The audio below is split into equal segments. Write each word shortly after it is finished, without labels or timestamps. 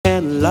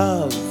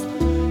love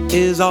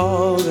is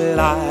all that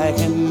I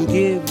can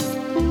give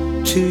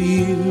to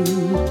you.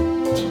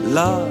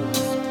 Love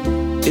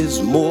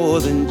is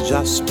more than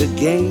just a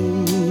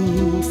game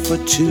for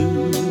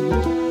two.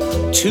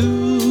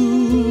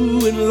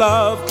 Two in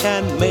love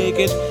can make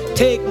it.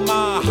 Take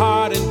my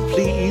heart and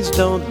please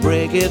don't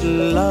break it.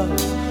 Love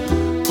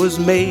was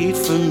made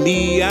for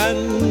me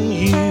and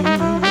you.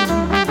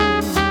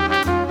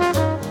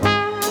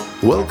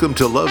 Welcome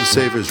to Love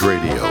Savers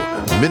Radio,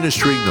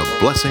 ministering the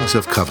blessings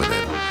of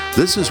covenant.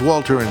 This is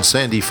Walter and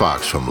Sandy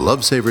Fox from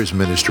Love Savers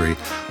Ministry,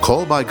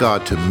 called by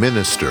God to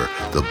minister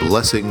the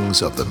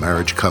blessings of the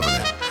marriage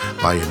covenant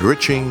by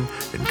enriching,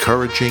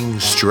 encouraging,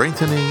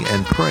 strengthening,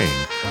 and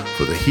praying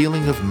for the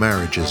healing of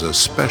marriages,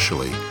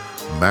 especially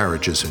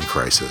marriages in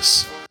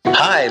crisis.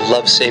 Hi,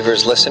 Love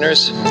Savers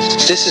listeners.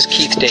 This is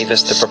Keith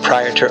Davis, the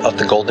proprietor of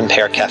the Golden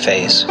Pear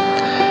Cafes.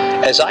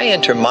 As I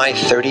enter my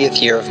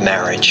 30th year of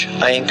marriage,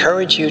 I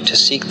encourage you to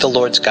seek the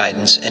Lord's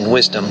guidance and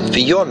wisdom for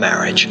your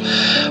marriage,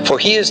 for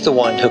He is the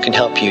one who can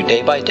help you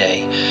day by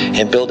day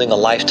in building a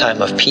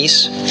lifetime of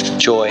peace,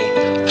 joy,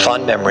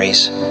 fond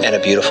memories, and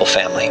a beautiful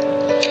family.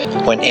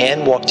 When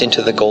Anne walked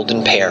into the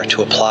Golden Pear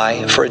to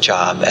apply for a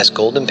job as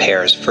Golden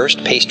Pear's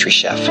first pastry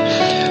chef,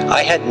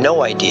 I had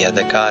no idea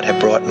that God had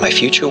brought my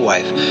future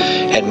wife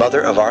and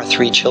mother of our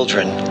 3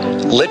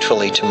 children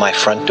literally to my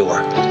front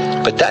door.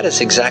 But that is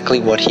exactly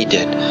what He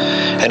did.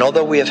 And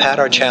although we have had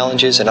our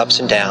challenges and ups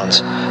and downs,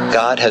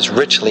 God has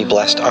richly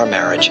blessed our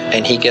marriage,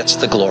 and He gets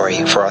the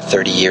glory for our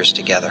 30 years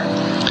together.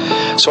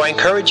 So I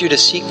encourage you to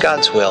seek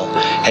God's will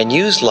and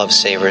use Love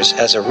Savers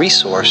as a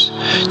resource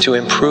to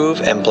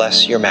improve and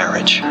bless your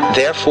marriage.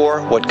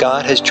 Therefore, what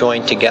God has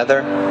joined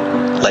together,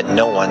 let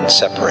no one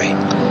separate.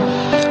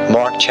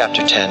 Mark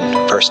chapter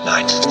 10, verse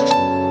 9.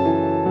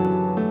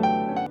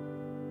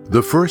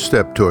 The first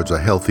step towards a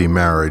healthy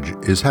marriage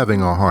is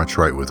having our hearts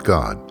right with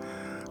God,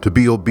 to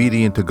be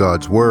obedient to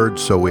God's word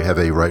so we have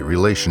a right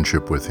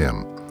relationship with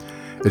Him.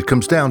 It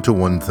comes down to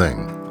one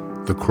thing,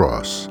 the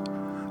cross.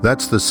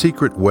 That's the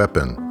secret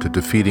weapon to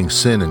defeating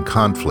sin and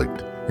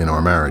conflict in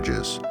our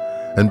marriages,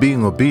 and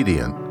being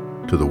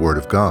obedient to the Word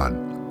of God.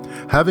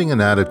 Having an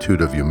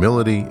attitude of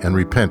humility and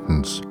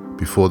repentance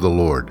before the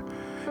Lord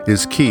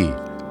is key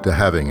to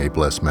having a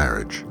blessed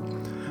marriage.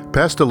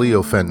 Pastor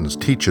Leo Fenton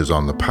teaches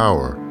on the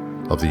power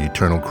of the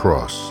eternal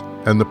cross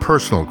and the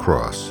personal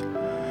cross.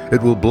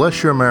 It will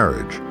bless your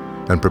marriage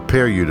and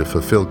prepare you to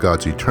fulfill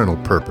God's eternal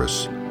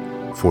purpose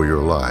for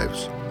your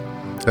lives.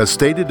 As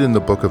stated in the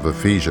book of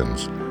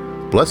Ephesians,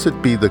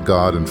 blessed be the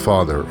God and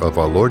Father of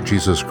our Lord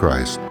Jesus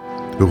Christ,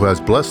 who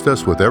has blessed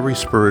us with every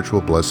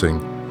spiritual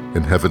blessing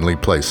in heavenly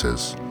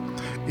places.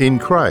 In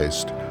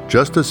Christ,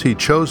 just as He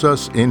chose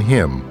us in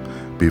Him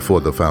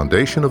before the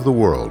foundation of the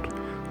world,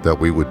 that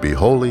we would be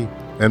holy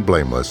and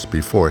blameless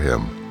before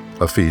Him.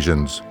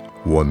 Ephesians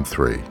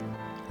 1:3.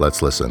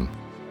 Let's listen.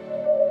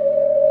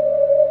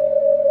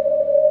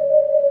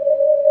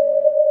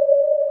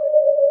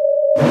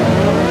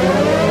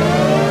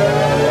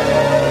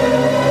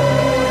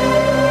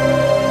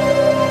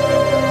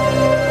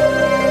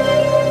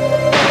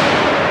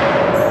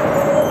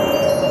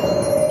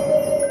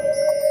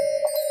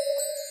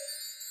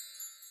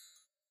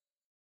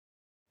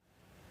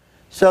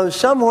 So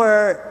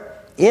somewhere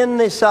in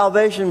the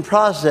salvation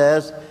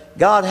process,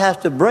 God has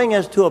to bring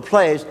us to a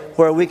place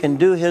where we can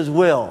do His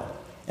will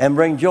and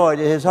bring joy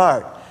to His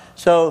heart.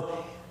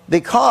 So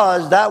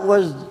because that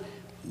was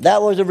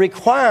a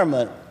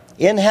requirement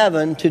in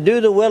heaven to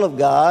do the will of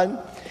God,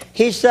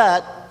 He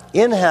set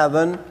in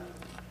heaven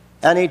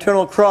an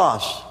eternal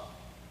cross.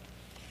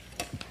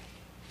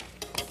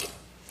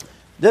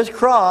 This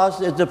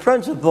cross is the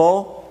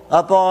principle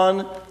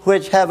upon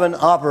which heaven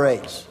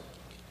operates.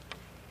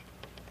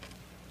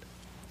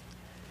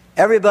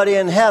 Everybody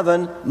in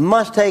heaven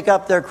must take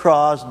up their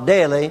cross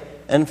daily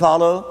and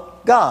follow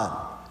God,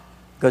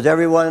 because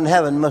everyone in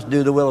heaven must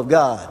do the will of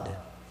God.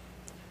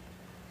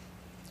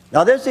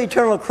 Now, this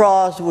eternal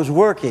cross was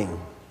working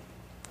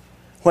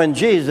when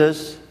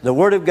Jesus, the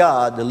Word of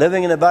God, the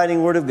living and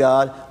abiding Word of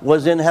God,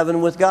 was in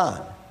heaven with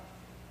God.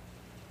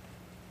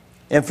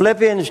 In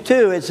Philippians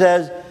 2, it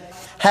says,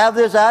 have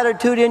this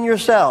attitude in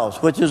yourselves,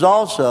 which is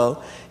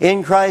also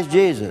in Christ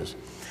Jesus,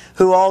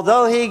 who,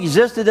 although He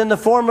existed in the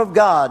form of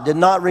God, did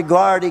not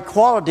regard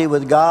equality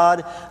with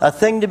God a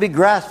thing to be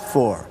grasped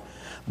for,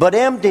 but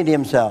emptied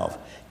Himself,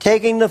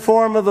 taking the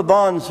form of a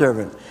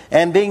bondservant,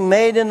 and being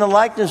made in the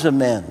likeness of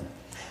men,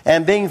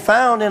 and being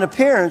found in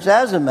appearance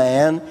as a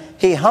man,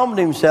 He humbled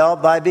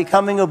Himself by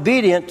becoming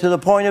obedient to the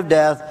point of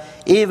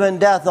death, even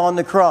death on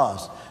the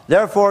cross.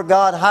 Therefore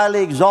God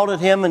highly exalted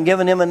Him and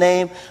given Him a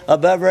name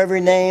above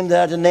every name,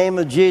 that at the name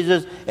of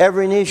Jesus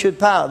every knee should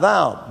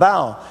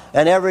bow,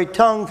 and every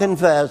tongue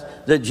confess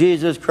that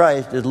Jesus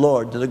Christ is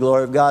Lord, to the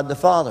glory of God the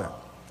Father.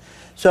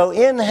 So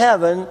in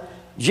heaven,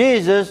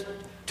 Jesus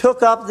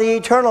took up the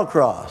eternal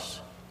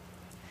cross.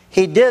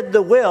 He did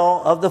the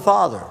will of the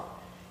Father.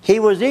 He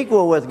was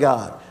equal with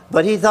God,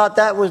 but He thought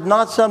that was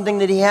not something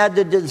that He had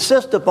to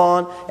insist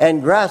upon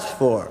and grasp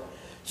for.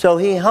 So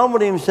He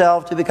humbled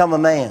Himself to become a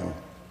man.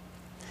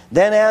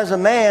 then as a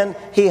man,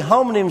 he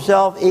humbled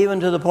himself even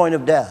to the point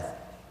of death.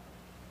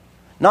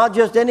 Not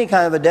just any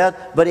kind of a death,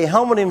 but he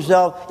humbled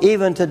himself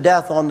even to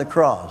death on the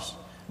cross.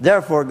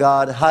 Therefore,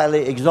 God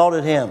highly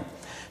exalted him.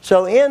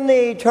 So in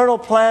the eternal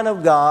plan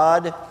of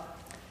God,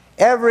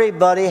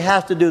 everybody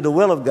has to do the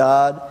will of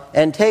God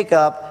and take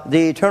up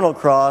the eternal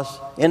cross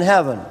in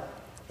heaven.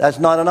 That's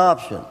not an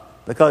option,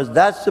 because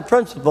that's the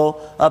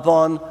principle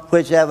upon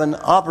which heaven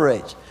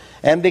operates.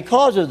 And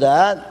because of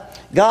that,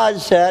 God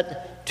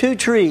set 2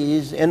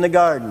 trees in the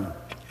garden.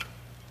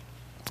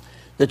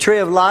 The tree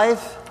of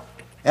life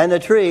and the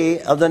tree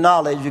of the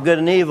knowledge of good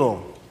and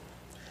evil.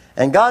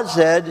 And God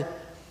said,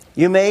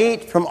 you may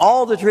eat from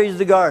all the trees of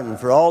the garden,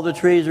 for all the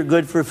trees are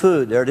good for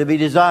food. They're to be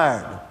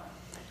desired.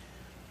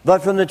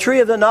 But from the tree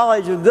of the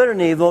knowledge of good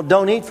and evil,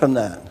 don't eat from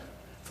that.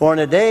 For in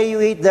the day you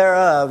eat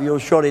thereof, you'll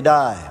surely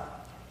die.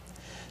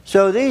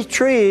 So these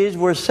trees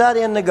were set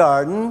in the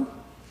garden,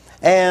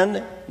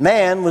 and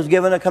man was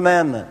given a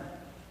commandment.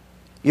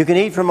 You can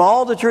eat from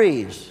all the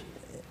trees.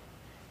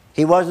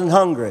 He wasn't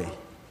hungry.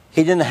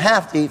 He didn't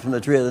have to eat from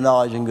the tree of the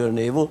knowledge of good and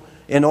evil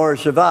in order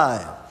to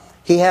survive.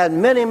 He had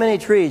many, many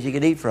trees he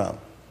could eat from.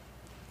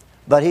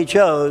 But he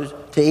chose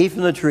to eat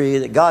from the tree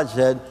that God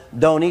said,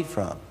 don't eat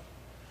from.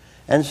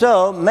 And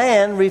so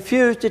man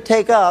refused to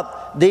take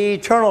up the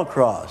eternal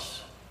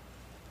cross.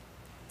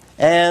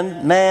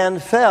 And man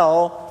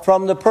fell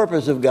from the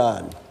purpose of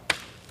God.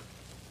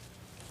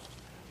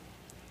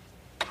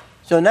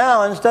 So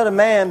now, instead of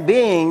man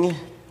being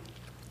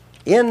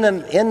in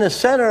the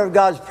center of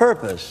God's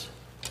purpose,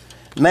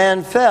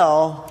 man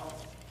fell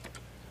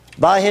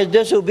by his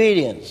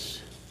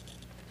disobedience.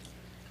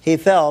 He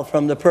fell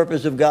from the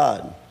purpose of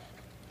God.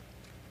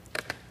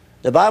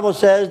 The Bible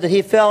says that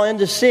he fell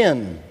into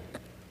sin,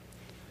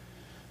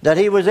 that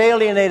he was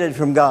alienated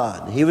from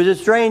God. He was a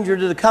stranger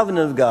to the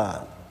covenant of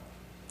God.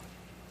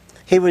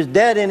 He was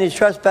dead in his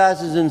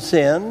trespasses and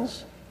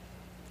sins,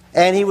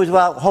 and he was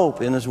without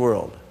hope in this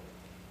world.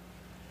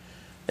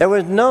 There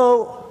was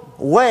no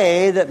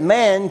way that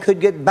man could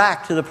get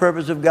back to the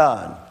purpose of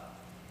God.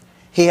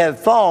 He had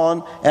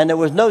fallen, and there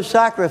was no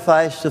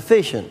sacrifice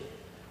sufficient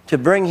to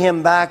bring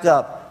him back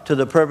up to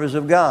the purpose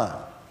of God.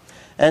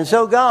 And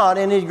so God,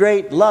 in his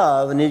great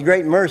love and his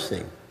great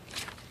mercy,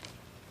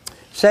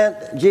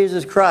 sent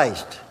Jesus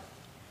Christ,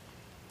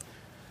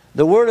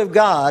 the Word of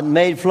God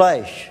made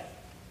flesh.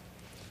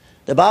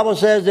 The Bible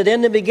says that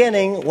in the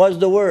beginning was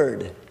the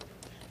Word,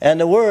 and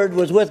the Word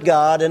was with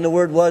God, and the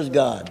Word was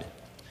God.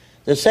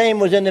 The same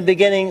was in the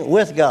beginning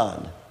with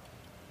God.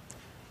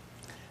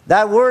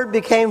 That Word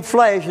became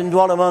flesh and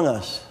dwelt among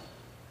us.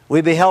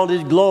 We beheld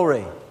his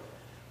glory,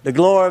 the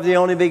glory of the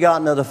only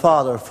begotten of the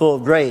Father, full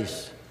of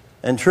grace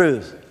and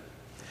truth.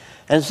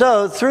 And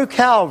so, through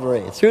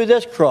Calvary, through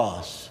this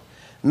cross,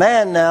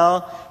 man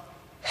now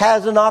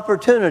has an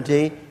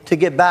opportunity to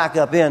get back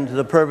up into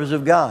the purpose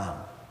of God.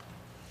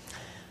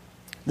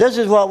 This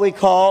is what we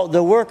call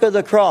the work of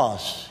the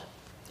cross.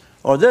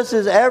 Or this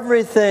is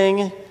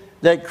everything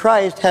that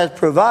Christ has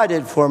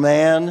provided for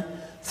man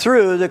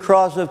through the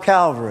cross of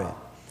Calvary.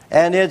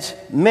 And it's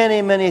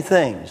many, many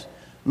things.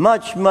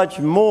 Much, much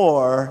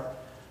more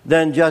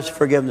than just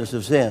forgiveness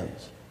of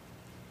sins.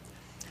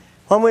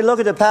 When we look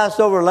at the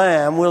Passover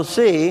lamb, we'll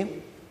see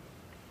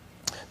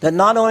that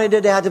not only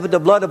did they have to put the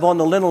blood upon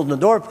the lintels and the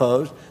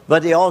doorposts,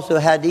 but they also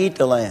had to eat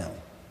the lamb.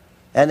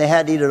 And they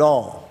had to eat it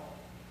all.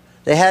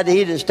 They had to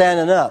eat it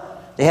standing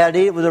up. They had to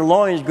eat it with their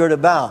loins girded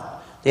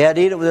about. They had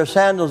to eat it with their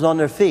sandals on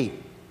their feet.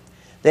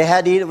 They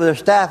had to eat it with their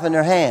staff in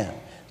their hand.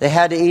 They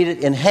had to eat it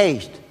in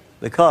haste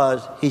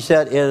because he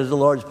said it is the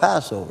Lord's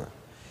Passover.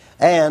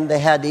 And they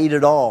had to eat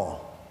it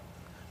all.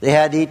 They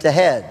had to eat the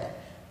head.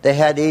 They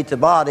had to eat the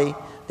body.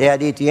 They had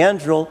to eat the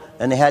entrail.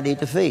 And they had to eat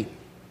the feet.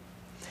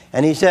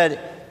 And he said,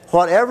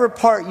 whatever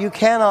part you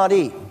cannot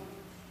eat,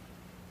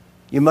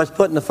 you must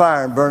put in the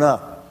fire and burn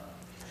up.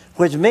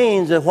 Which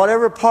means that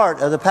whatever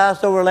part of the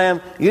Passover lamb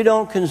you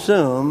don't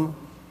consume,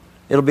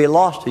 it'll be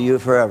lost to you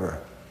forever.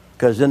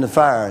 Because it's in the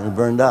fire and it's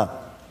burned up.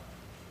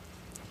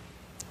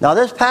 Now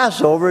this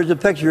Passover is a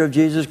picture of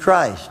Jesus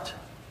Christ.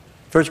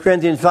 1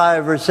 Corinthians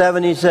 5 verse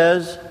 7 he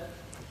says,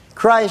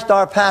 Christ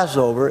our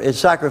Passover is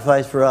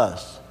sacrificed for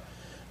us.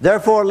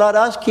 Therefore let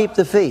us keep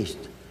the feast,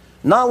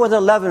 not with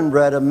unleavened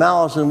bread of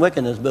malice and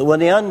wickedness, but with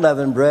the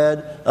unleavened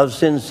bread of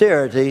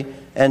sincerity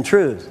and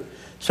truth.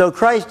 So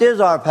Christ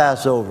is our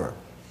Passover.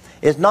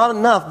 It's not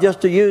enough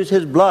just to use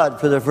his blood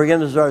for the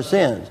forgiveness of our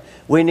sins.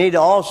 We need to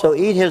also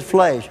eat his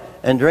flesh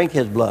and drink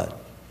his blood.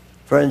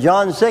 For in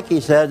John 6 he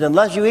says,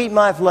 unless you eat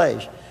my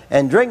flesh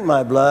and drink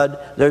my blood,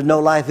 there's no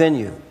life in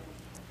you.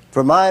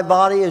 For my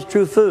body is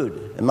true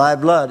food, and my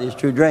blood is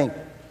true drink.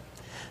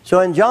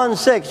 So in John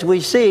 6 we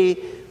see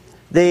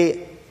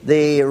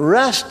the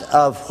rest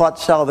of what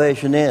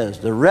salvation is,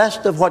 the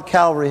rest of what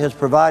Calvary has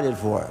provided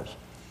for us.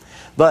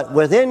 But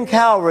within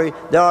Calvary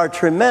there are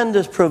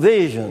tremendous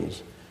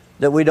provisions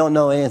that we don't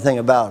know anything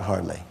about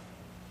hardly.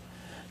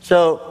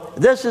 So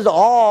this is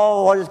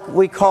all what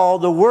we call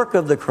the work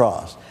of the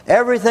cross.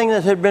 Everything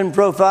that had been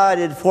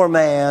provided for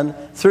man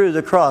through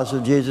the cross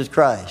of Jesus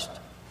Christ.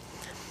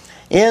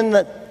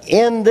 In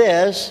in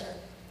this,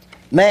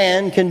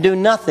 man can do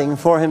nothing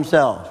for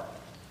himself.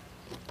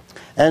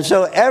 And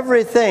so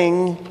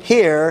everything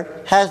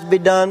here has to be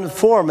done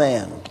for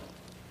man.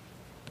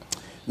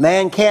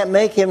 Man can't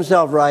make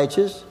himself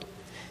righteous.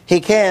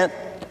 He can't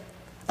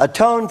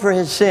atone for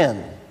his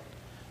sin.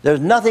 There's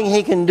nothing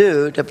he can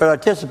do to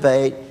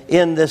participate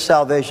in this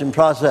salvation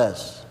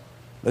process.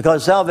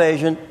 Because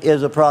salvation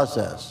is a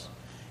process.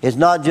 It's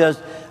not just,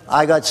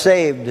 I got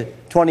saved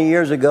 20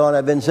 years ago and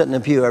I've been sitting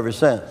in the pew ever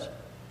since.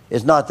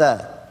 It's not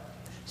that.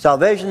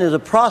 Salvation is a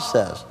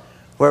process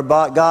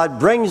whereby God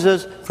brings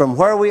us from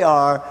where we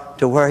are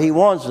to where He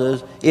wants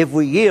us. If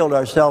we yield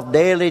ourselves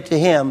daily to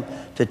Him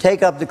to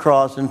take up the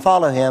cross and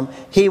follow Him,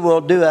 He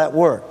will do that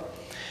work.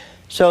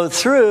 So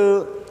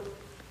through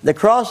the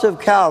cross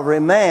of Calvary,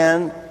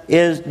 man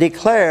is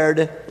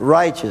declared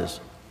righteous,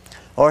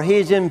 or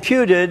he's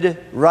imputed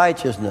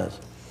righteousness.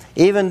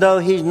 Even though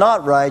he's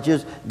not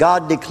righteous,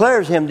 God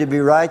declares him to be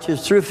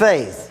righteous through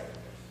faith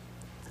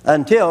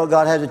until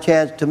God has a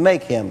chance to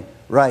make him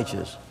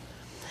righteous.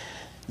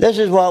 This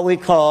is what we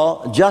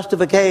call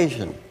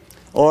justification,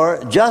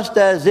 or just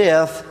as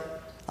if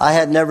I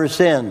had never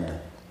sinned.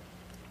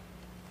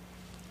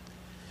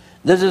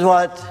 This is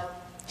what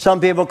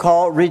some people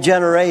call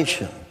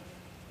regeneration.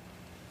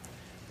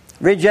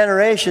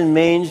 Regeneration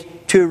means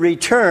to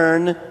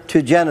return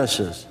to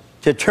Genesis,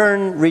 to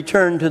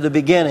return to the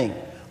beginning,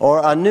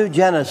 or a new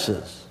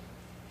Genesis.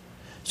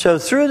 So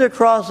through the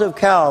cross of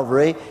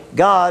Calvary,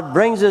 God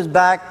brings us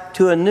back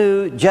to a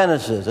new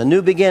Genesis, a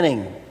new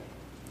beginning.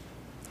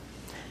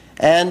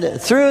 And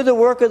through the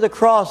work of the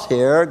cross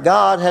here,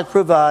 God has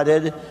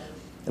provided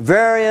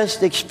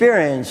various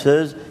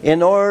experiences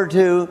in order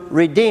to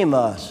redeem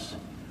us,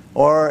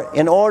 or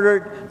in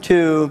order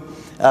to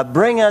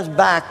bring us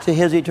back to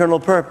His eternal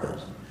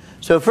purpose.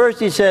 So first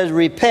He says,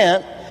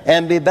 repent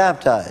and be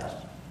baptized.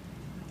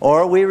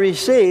 Or we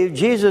receive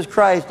Jesus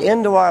Christ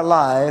into our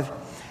life,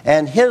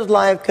 and His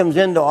life comes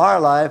into our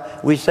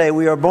life. We say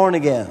we are born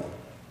again.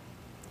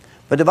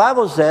 But the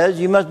Bible says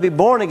you must be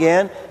born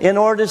again in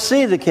order to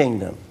see the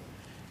kingdom.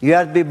 You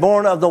have to be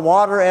born of the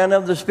water and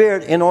of the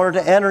Spirit in order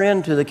to enter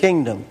into the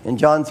kingdom, in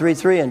John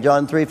 3:3 and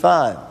John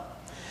 3:5.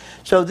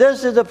 So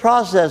this is the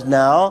process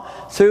now,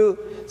 through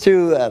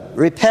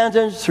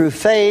repentance, through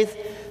faith,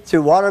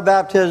 through water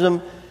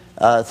baptism,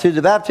 through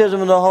the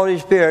baptism of the Holy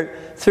Spirit,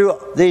 through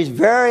these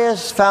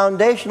various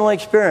foundational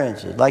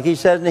experiences. Like he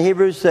says in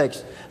Hebrews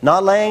 6,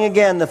 not laying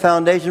again the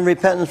foundation of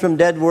repentance from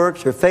dead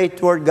works, or faith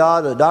toward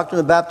God, or the doctrine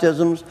of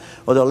baptisms,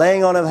 or the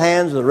laying on of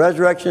hands, or the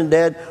resurrection of the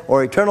dead,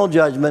 or eternal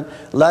judgment.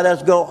 Let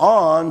us go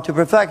on to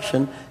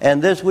perfection,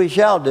 and this we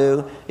shall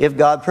do if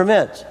God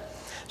permits.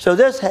 So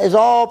this is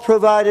all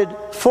provided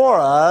for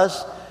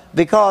us,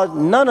 because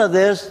none of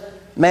this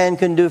man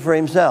can do for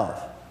himself.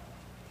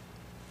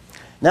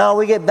 Now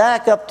we get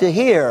back up to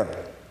here,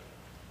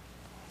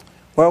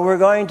 where we're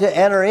going to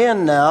enter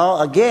in now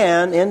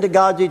again into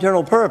God's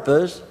eternal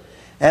purpose,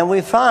 and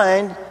we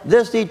find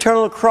this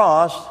eternal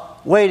cross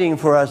waiting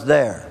for us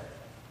there.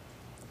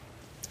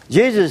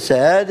 Jesus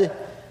said,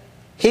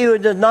 he who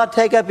does not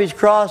take up his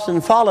cross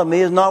and follow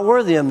me is not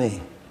worthy of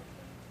me.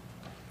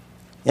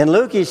 In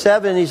Luke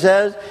 7, he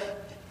says,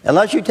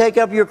 unless you take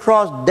up your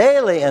cross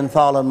daily and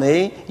follow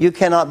me, you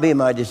cannot be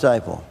my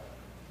disciple.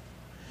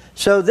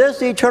 So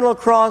this eternal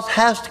cross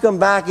has to come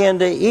back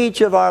into each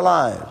of our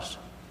lives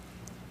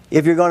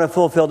if you're going to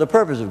fulfill the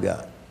purpose of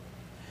God.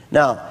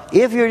 Now,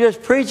 if you're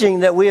just preaching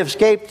that we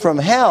escaped from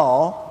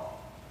hell,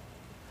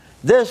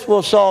 this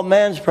will solve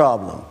man's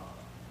problem.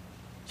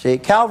 See,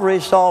 Calvary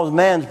solves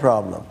man's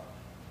problem.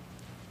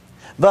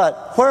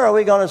 But where are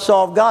we going to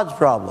solve God's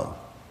problem?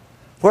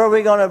 Where are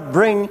we going to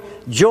bring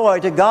joy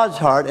to God's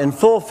heart and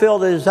fulfill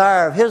the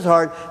desire of His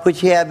heart, which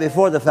He had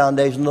before the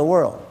foundation of the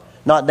world?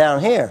 Not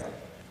down here.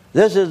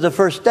 This is the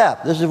first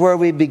step. This is where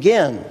we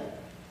begin.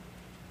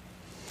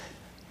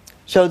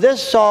 So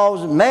this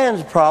solves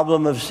man's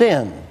problem of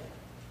sin,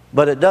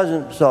 but it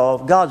doesn't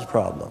solve God's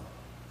problem.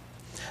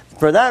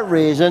 For that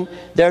reason,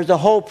 there's a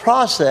whole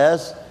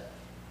process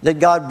that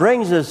God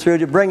brings us through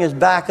to bring us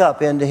back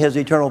up into His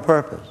eternal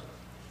purpose.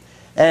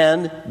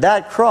 And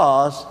that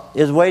cross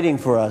is waiting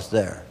for us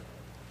there.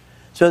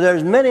 So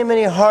there's many,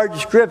 many hard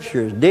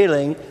scriptures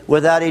dealing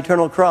with that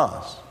eternal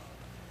cross.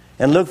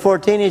 In Luke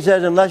 14, he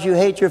says, unless you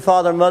hate your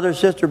father, mother,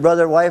 sister,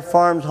 brother, wife,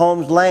 farms,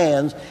 homes,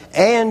 lands,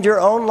 and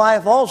your own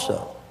life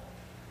also,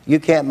 you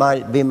can't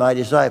be my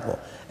disciple.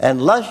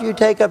 Unless you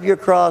take up your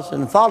cross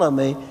and follow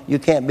me, you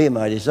can't be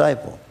my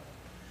disciple.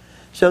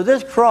 So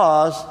this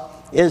cross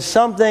is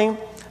something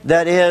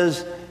that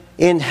is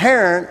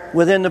inherent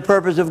within the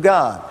purpose of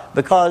God,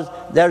 because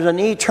there's an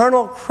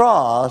eternal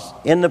cross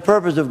in the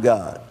purpose of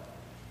God.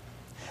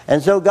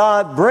 And so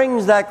God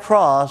brings that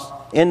cross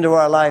into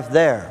our life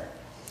there.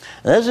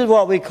 And this is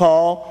what we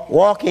call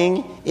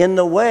walking in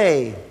the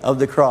way of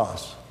the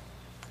cross.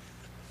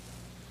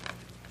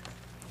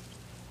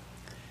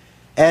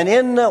 And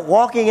in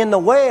walking in the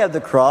way of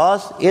the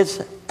cross, it's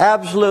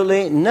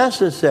absolutely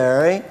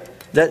necessary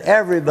that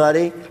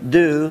everybody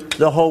do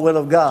the whole will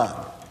of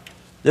God.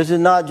 This is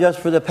not just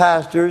for the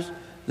pastors.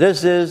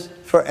 This is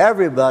for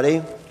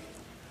everybody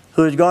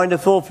who is going to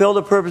fulfill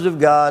the purpose of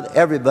God,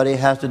 everybody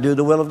has to do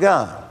the will of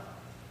God.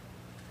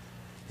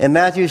 In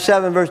Matthew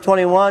 7, verse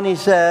 21, he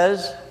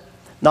says,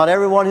 "Not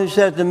everyone who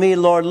says to me,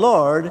 'Lord,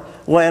 Lord,'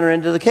 will enter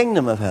into the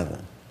kingdom of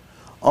heaven.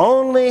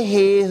 Only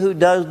he who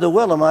does the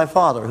will of my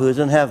Father who is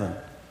in heaven."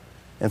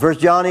 In 1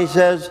 John he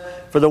says,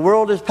 "For the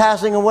world is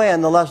passing away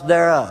and the lust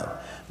thereof,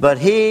 but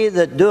he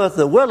that doeth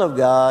the will of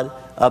God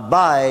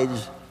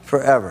abides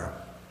forever."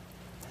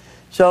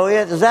 So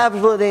it is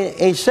absolutely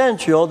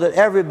essential that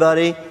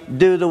everybody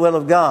do the will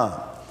of God.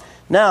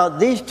 Now,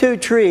 these two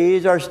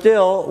trees are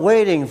still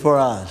waiting for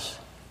us.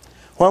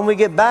 When we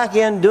get back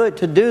in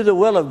to do the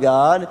will of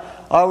God,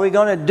 are we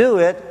going to do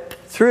it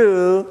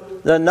through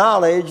the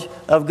knowledge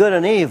of good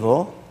and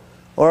evil,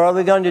 or are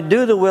we going to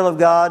do the will of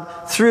God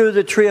through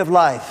the tree of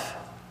life?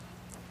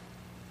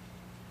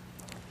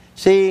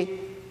 See,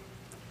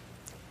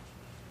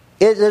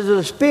 it is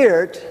the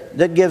Spirit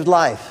that gives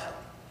life.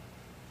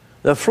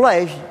 The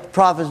flesh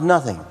profits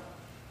nothing.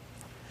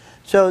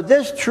 So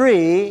this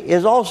tree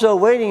is also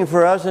waiting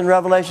for us in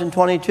Revelation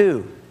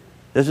 22.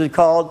 This is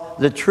called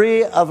the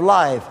tree of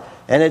life.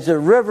 And it's a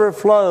river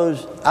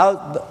flows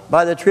out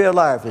by the tree of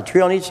life. The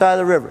tree on each side of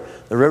the river.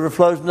 The river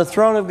flows from the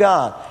throne of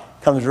God.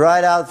 Comes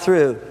right out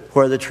through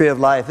where the tree of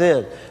life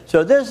is.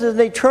 So this is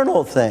an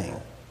eternal thing.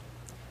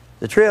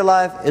 The tree of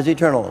life is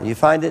eternal. You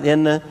find it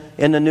in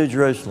the New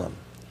Jerusalem.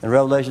 In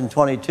Revelation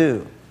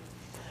 22.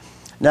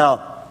 Now,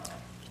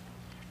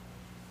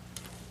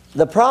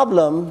 the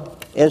problem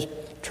is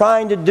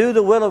trying to do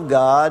the will of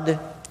God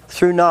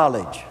through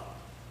knowledge.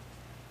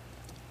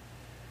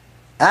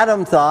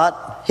 Adam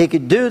thought he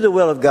could do the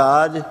will of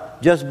God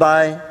just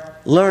by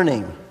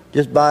learning,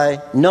 just by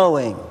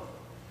knowing.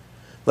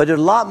 But there's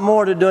a lot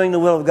more to doing the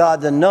will of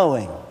God than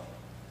knowing.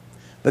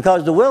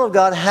 Because the will of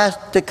God has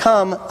to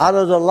come out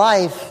of the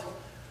life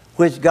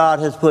which God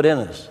has put in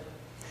us.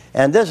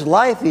 And this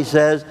life, he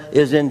says,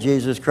 is in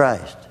Jesus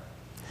Christ.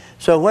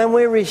 So when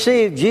we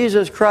receive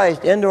Jesus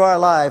Christ into our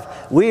life,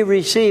 we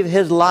receive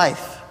His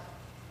life.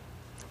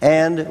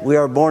 And we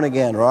are born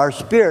again, or our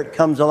spirit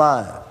comes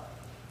alive.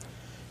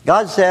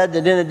 God said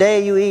that in the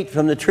day you eat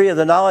from the tree of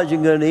the knowledge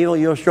of good and evil,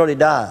 you'll surely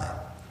die.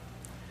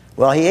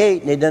 Well, He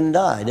ate and He didn't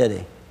die, did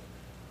He?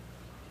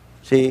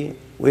 See,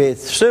 we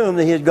assume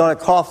that He was going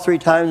to cough 3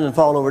 times and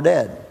fall over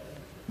dead.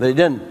 But He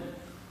didn't.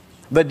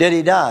 But did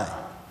He die?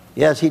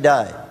 Yes, He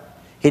died.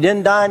 He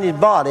didn't die in His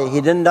body, He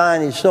didn't die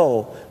in His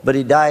soul, but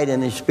He died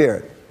in His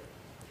spirit.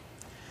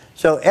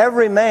 So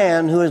every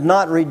man who is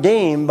not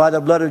redeemed by the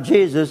blood of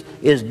Jesus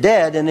is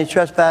dead in his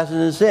trespasses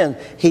and sins.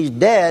 He's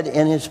dead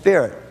in his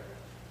spirit.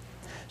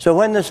 So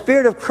when the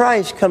Spirit of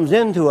Christ comes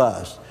into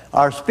us,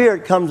 our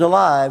spirit comes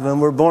alive and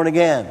we're born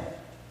again.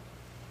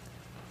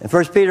 In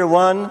 1 Peter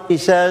 1, he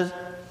says,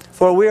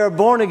 "For we are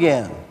born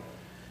again,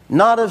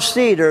 not of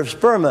seed or of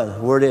sperma,"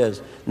 the word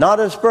is, "not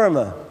of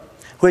sperma,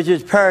 which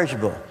is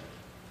perishable,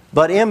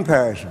 but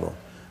imperishable,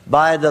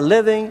 by the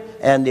living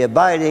and the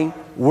abiding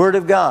Word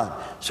of God."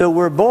 So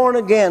we're born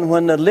again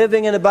when the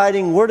living and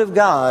abiding Word of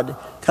God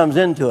comes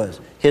into us.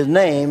 His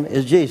name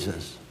is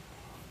Jesus.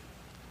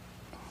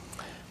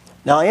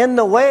 Now, in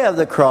the way of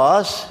the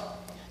cross,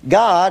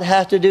 God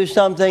has to do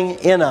something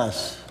in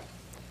us.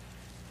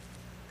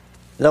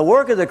 The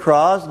work of the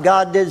cross,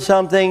 God did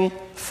something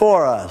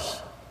for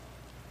us.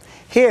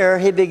 Here,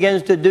 He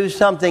begins to do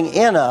something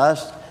in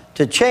us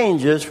to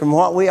change us from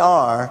what we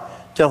are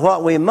to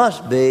what we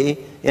must be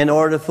in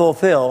order to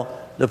fulfill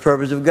the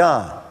purpose of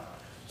God.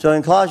 So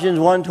in Colossians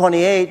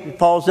 1:28,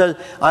 Paul says,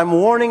 "I'm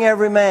warning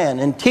every man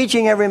and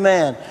teaching every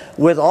man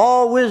with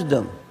all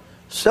wisdom,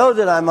 so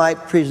that I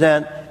might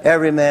present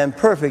every man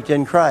perfect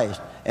in Christ.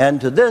 And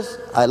to this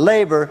I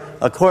labor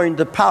according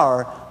to the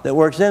power that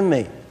works in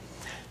me."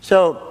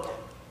 So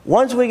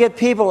once we get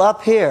people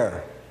up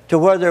here to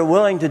where they're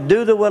willing to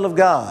do the will of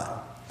God,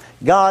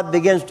 God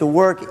begins to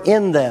work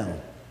in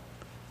them.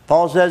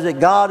 Paul says that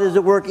God is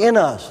at work in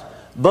us,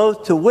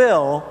 both to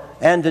will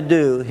and to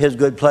do His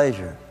good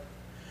pleasure.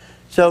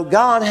 So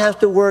God has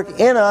to work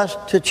in us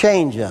to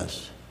change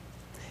us.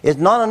 It's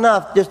not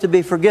enough just to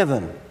be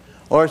forgiven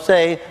or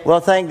say, "Well,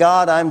 thank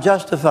God I'm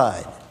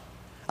justified.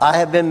 I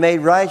have been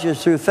made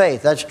righteous through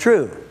faith." That's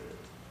true.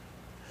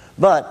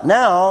 But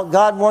now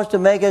God wants to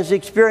make us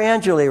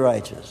experientially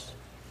righteous.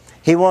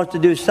 He wants to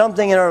do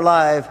something in our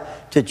life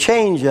to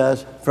change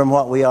us from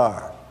what we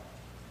are.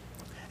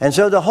 And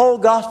so the whole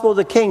gospel of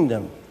the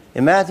kingdom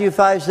in Matthew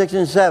 5, 6,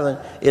 and 7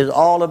 is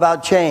all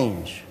about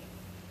change.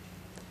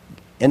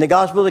 In the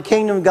gospel of the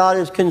kingdom, God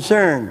is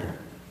concerned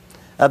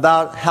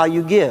about how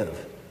you give,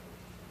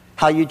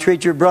 how you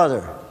treat your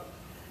brother,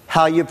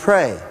 how you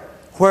pray,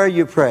 where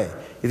you pray.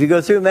 If you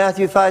go through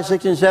Matthew 5,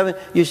 6, and 7,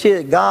 you see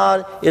that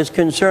God is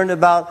concerned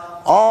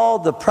about all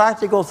the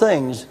practical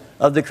things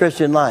of the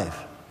Christian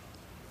life.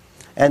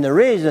 And the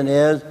reason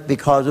is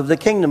because of the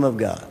kingdom of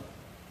God.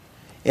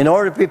 In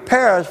order to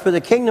prepare us for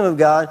the kingdom of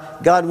God,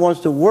 God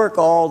wants to work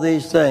all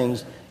these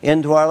things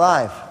into our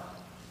life.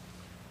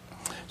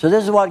 So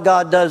this is what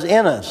God does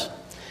in us.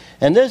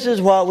 And this is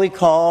what we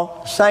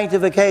call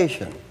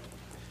sanctification.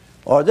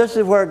 Or this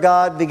is where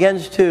God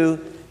begins to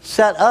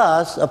set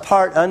us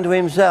apart unto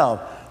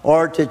himself,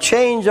 or to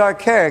change our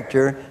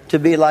character to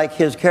be like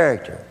his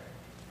character.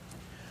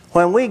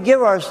 When we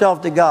give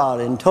ourselves to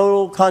God in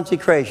total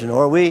consecration,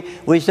 or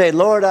we say,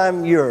 Lord,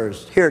 I'm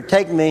yours. Here,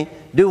 take me.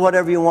 Do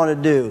whatever you want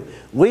to do.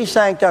 We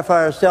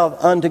sanctify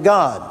ourselves unto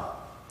God.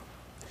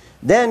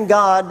 Then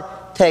God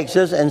takes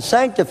us and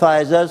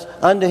sanctifies us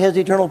unto his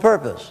eternal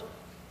purpose.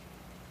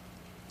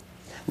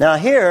 Now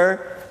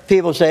here,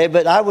 people say,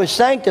 but I was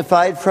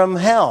sanctified from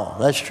hell.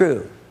 That's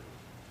true.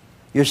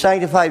 You're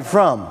sanctified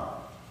from.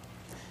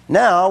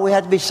 Now we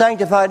have to be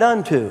sanctified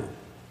unto.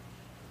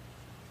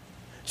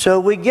 So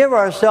we give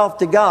ourselves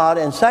to God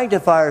and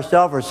sanctify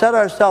ourselves, or set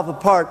ourselves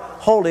apart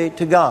wholly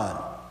to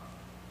God.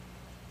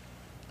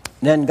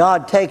 Then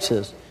God takes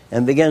us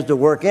and begins to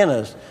work in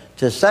us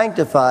to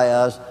sanctify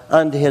us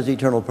unto his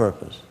eternal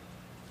purpose.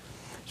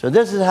 So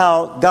this is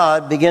how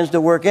God begins to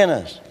work in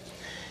us.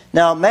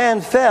 Now man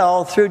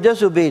fell through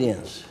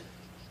disobedience,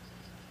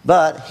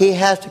 but he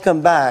has to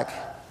come back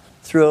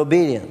through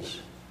obedience.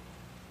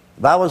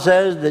 The Bible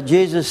says that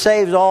Jesus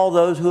saves all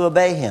those who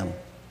obey him.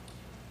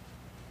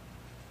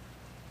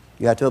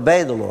 You have to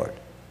obey the Lord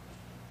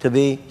to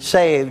be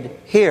saved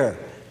here.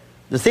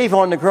 The thief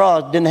on the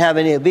cross didn't have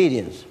any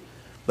obedience.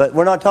 But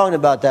we're not talking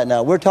about that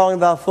now. We're talking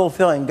about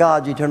fulfilling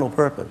God's eternal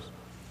purpose.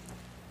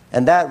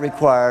 And that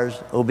requires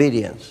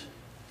obedience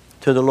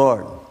to the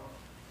Lord.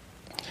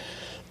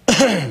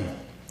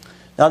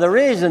 Now the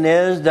reason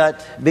is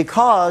that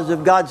because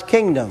of God's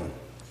kingdom,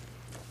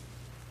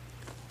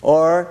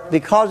 or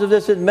because of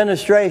this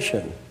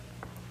administration,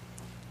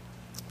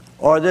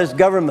 or this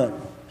government,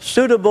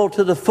 suitable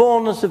to the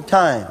fullness of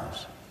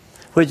times,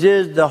 which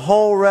is the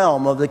whole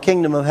realm of the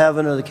kingdom of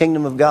heaven or the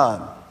kingdom of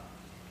God,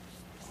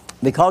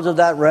 because of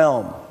that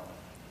realm,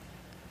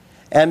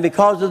 and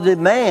because of the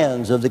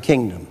demands of the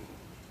kingdom.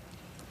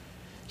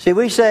 See,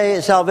 we say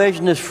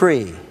salvation is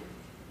free.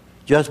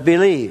 Just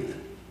believe.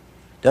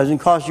 Doesn't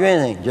cost you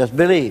anything. Just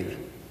believe.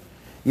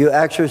 You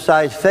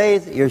exercise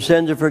faith, your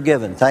sins are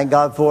forgiven. Thank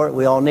God for it.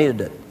 We all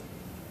needed it.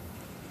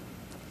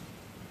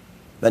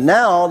 But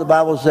now the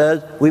Bible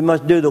says we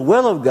must do the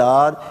will of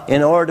God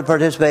in order to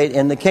participate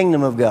in the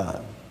kingdom of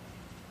God.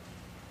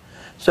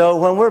 So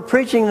when we're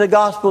preaching the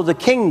gospel of the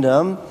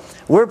kingdom,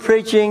 we're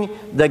preaching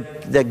the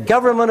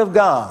government of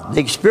God, the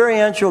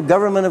experiential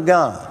government of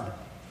God.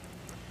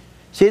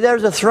 See,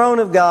 there's a throne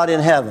of God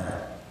in heaven.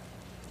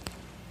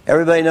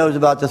 Everybody knows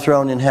about the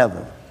throne in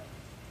heaven.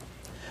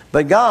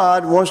 But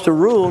God wants to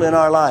rule in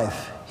our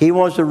life. He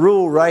wants to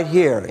rule right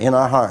here in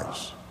our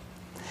hearts.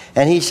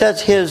 And he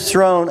sets his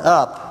throne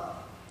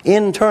up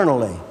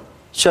internally,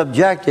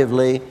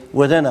 subjectively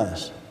within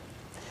us.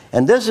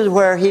 And this is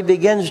where he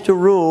begins to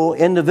rule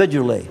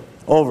individually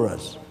over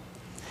us.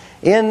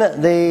 In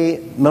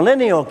the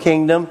millennial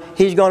kingdom,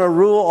 he's going to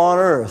rule on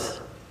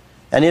earth.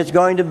 And it's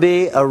going to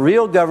be a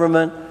real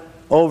government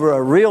over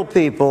a real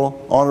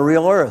people on a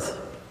real earth.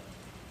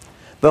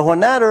 But when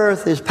that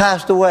earth is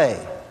passed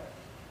away,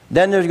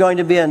 then there's going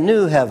to be a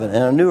new heaven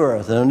and a new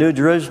earth and a new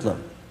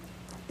Jerusalem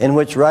in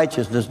which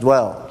righteousness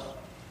dwells.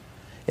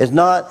 It's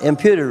not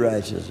imputed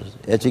righteousness.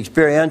 It's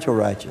experiential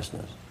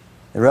righteousness.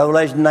 In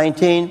Revelation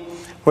 19,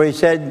 where he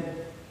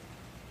said,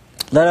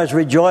 let us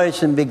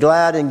rejoice and be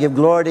glad and give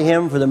glory to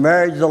him, for the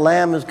marriage of the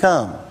Lamb has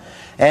come,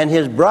 and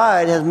his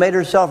bride has made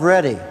herself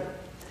ready.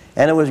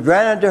 And it was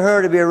granted to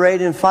her to be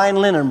arrayed in fine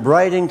linen,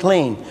 bright and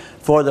clean.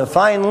 For the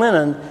fine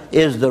linen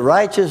is the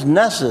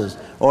righteousnesses,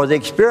 or the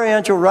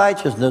experiential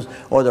righteousness,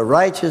 or the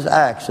righteous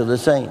acts of the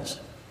saints.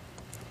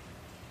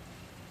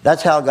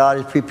 That's how God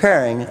is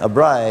preparing a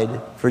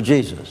bride for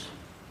Jesus.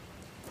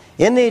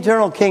 In the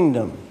eternal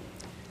kingdom,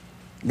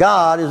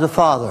 God is a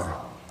father.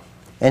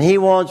 And he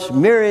wants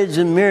myriads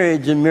and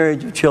myriads and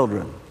myriads of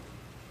children.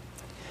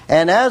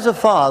 And as a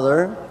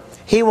father,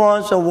 he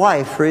wants a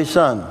wife for his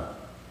son.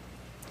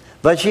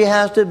 But she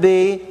has to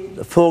be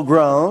full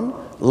grown,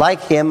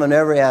 like him in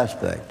every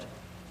aspect.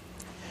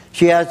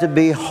 She has to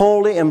be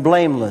holy and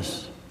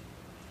blameless.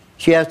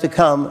 She has to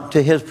come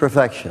to his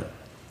perfection.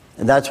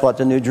 And that's what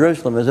the New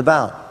Jerusalem is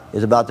about.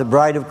 It's about the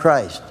bride of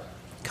Christ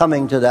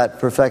coming to that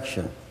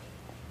perfection.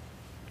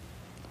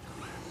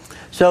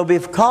 So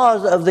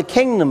because of the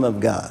kingdom of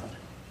God,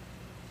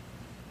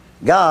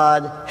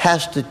 God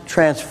has to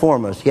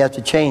transform us. He has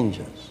to change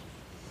us.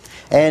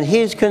 And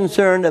he's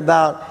concerned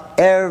about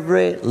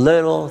every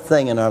little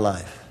thing in our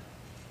life.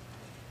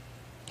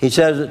 He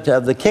says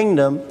of the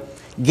kingdom,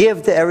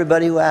 give to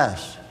everybody who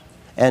asks,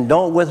 and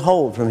don't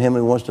withhold from him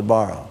who wants to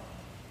borrow.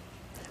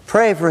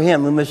 Pray for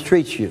him who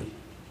mistreats you.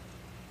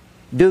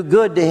 Do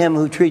good to him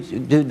who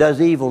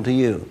does evil to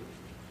you.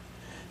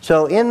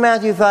 So in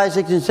Matthew 5,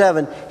 6, and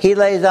 7, he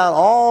lays out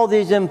all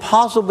these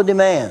impossible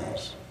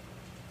demands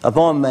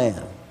upon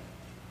man,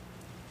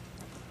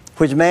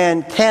 which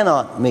man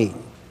cannot meet,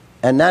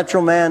 and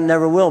natural man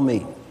never will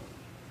meet.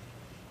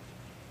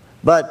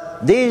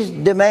 But these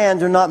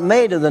demands are not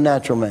made of the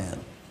natural man.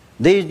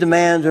 These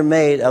demands are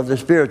made of the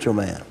spiritual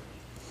man,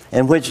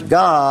 in which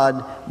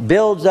God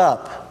builds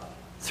up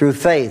through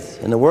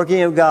faith. In the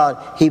working of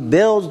God, he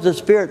builds the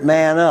spirit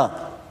man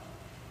up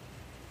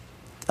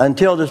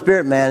until the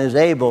spirit man is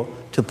able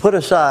to put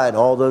aside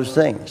all those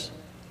things.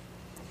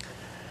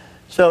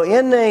 So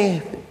in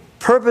the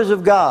purpose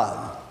of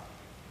God,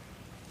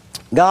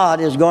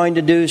 God is going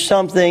to do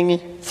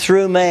something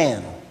through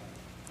man.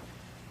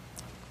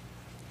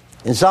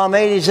 In Psalm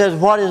 80 he says,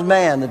 "What is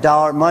man that thou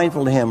art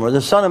mindful of him, or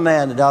the son of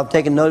man that thou hast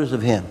taken notice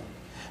of him?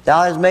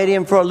 Thou hast made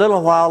him for a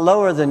little while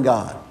lower than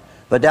God,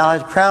 but thou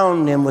hast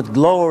crowned him with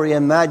glory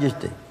and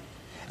majesty,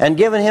 and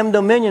given him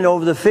dominion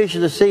over the fish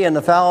of the sea and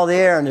the fowl of the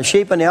air and the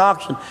sheep and the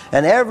oxen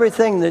and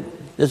everything that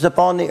is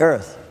upon the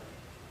earth."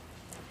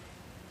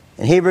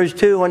 In Hebrews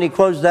 2, when he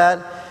quotes that,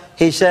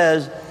 he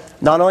says,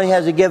 not only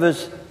has he given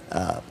us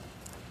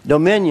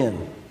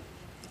dominion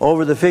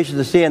over the fish of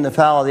the sea and the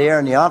fowl of the air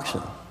and the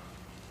oxen,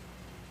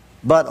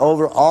 but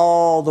over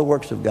all the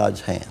works of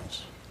God's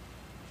hands.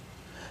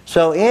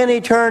 So in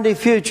eternity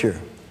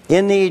future,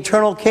 in the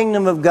eternal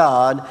kingdom of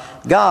God,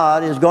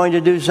 God is going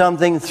to do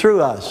something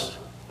through us.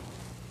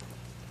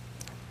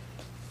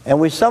 And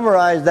we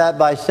summarize that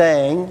by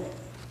saying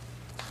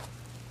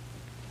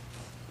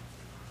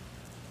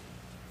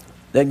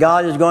that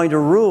God is going to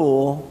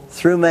rule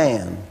through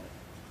man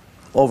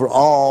over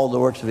all the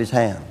works of his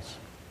hands.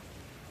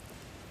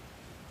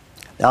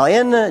 Now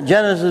in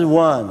Genesis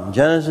 1,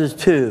 Genesis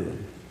 2,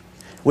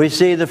 we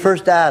see the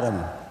first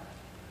Adam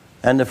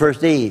and the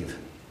first Eve.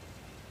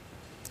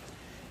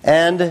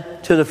 And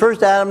to the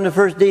first Adam and the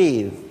first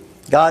Eve,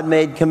 God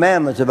made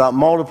commandments about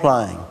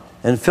multiplying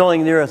and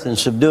filling the earth and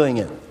subduing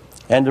it,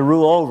 and to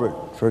rule over it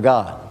for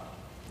God.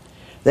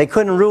 They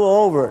couldn't rule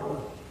over it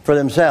for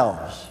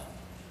themselves,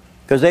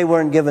 because they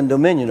weren't given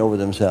dominion over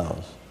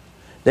themselves.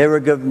 They were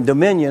given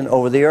dominion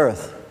over the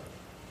earth,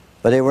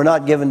 but they were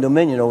not given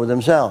dominion over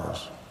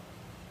themselves.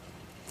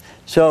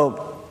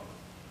 So,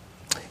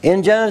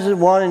 in Genesis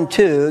 1 and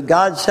 2,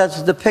 God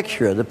sets the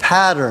picture, the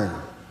pattern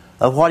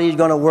of what he's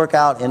going to work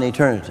out in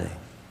eternity.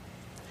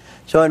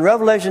 So in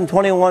Revelation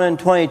 21 and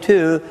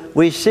 22,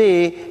 we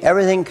see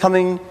everything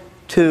coming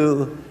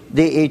to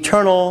the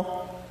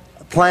eternal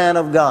plan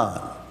of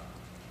God.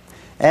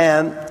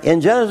 And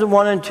in Genesis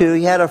 1 and 2,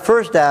 he had a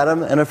first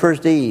Adam and a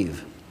first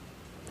Eve.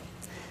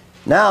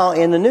 Now,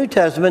 in the New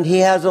Testament, he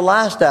has the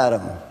last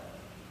Adam,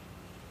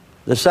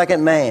 the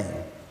second man.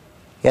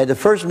 He had the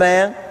first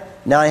man,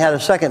 now he had a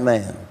second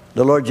man,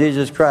 the Lord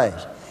Jesus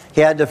Christ.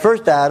 He had the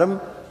first Adam,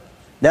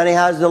 then he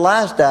has the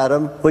last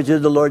Adam, which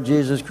is the Lord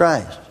Jesus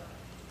Christ.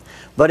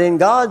 But in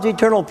God's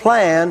eternal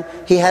plan,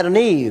 he had an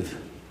Eve.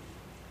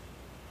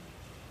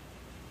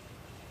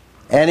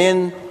 And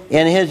in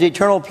his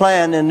eternal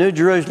plan in New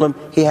Jerusalem,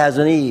 he has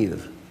an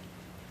Eve.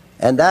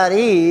 And that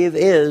Eve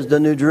is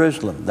the New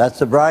Jerusalem. That's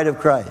the bride of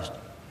Christ.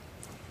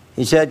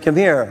 He said, "Come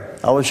here,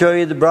 I will show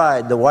you the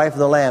bride, the wife of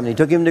the Lamb." And he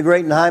took him to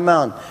great and high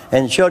mountain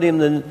and showed him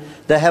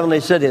the heavenly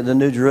city, the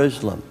New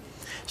Jerusalem.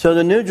 So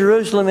the New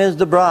Jerusalem is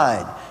the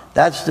bride.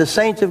 That's the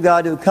saints of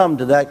God who come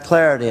to that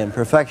clarity and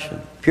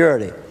perfection,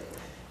 purity,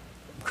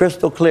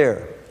 crystal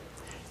clear.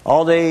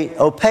 All the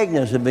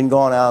opaqueness had been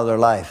gone out of their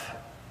life.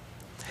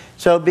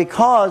 So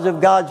because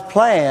of God's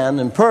plan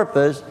and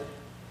purpose,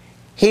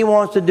 he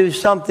wants to do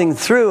something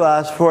through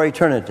us for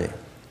eternity.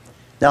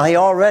 Now he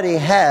already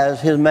has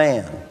his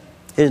man.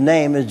 His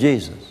name is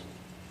Jesus.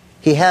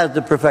 He has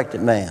the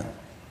perfected man.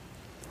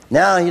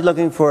 Now he's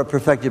looking for a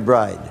perfected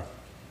bride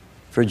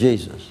for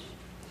Jesus.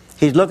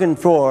 He's looking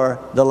for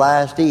the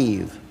last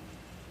Eve.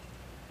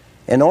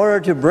 In order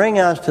to bring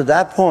us to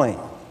that point,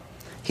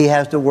 he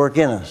has to work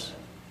in us.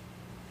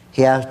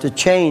 He has to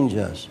change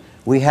us.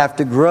 We have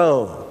to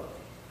grow.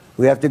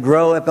 We have to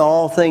grow up in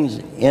all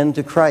things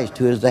into Christ,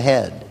 who is the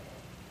head.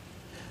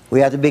 We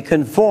have to be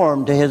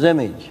conformed to his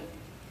image.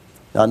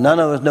 Now,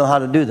 none of us know how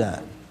to do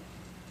that.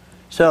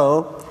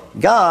 So,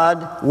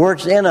 God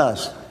works in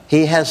us.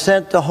 He has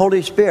sent the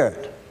Holy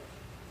Spirit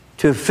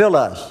to fill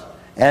us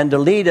and to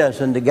lead us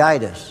and to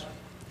guide us.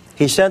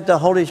 He sent the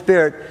Holy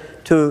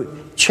Spirit to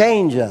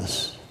change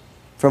us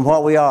from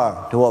what we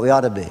are to what we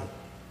ought to be.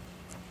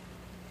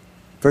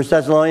 1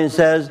 Thessalonians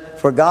says,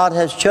 "For God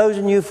has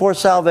chosen you for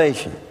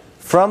salvation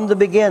from the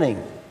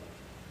beginning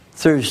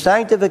through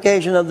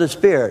sanctification of the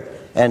Spirit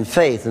and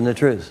faith in the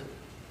truth."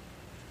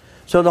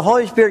 So the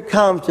Holy Spirit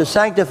comes to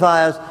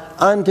sanctify us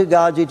unto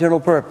God's eternal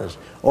purpose,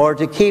 or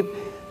to keep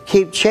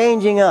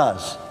changing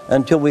us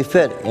until we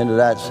fit into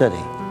that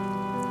city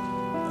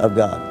of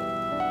God.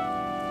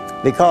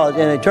 Because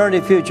in eternity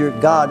future,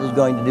 God is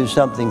going to do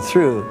something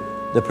through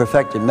the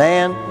perfected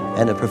man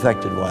and the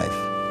perfected wife.